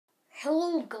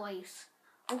Hello guys.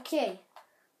 Okay,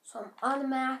 so I'm on the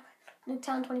map,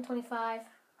 Nuketown 2025. As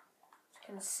you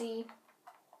can see,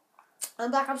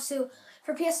 I'm Black Ops 2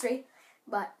 for PS3,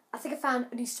 but I think I found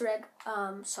an Easter egg.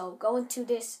 So go into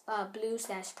this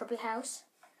blue/purple house,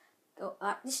 go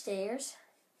up the stairs,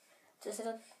 this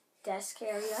little desk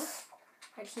area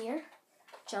right here.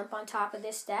 Jump on top of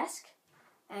this desk,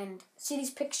 and see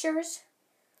these pictures?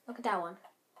 Look at that one.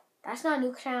 That's not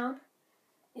Nuketown.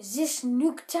 Is this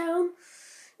Nuketown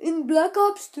in Black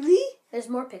Ops 3? There's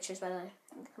more pictures, by the way.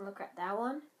 You can look at that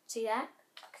one. See that?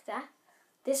 Look at that.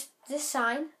 This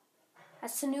sign,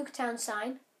 that's the Nuketown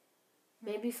sign.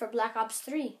 Maybe for Black Ops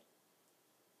 3.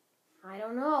 I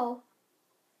don't know.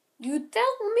 You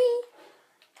tell me.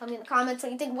 Tell me in the comments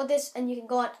what you think about this, and you can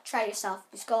go on try it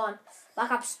yourself. Just go on Black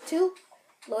Ops 2,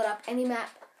 load up any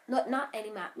map. Not any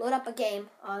map. Load up a game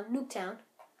on Nuketown,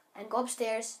 and go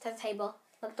upstairs to the table.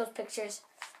 Look at those pictures.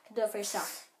 You can do it for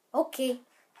yourself. Okay.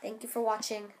 Thank you for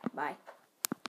watching. Bye.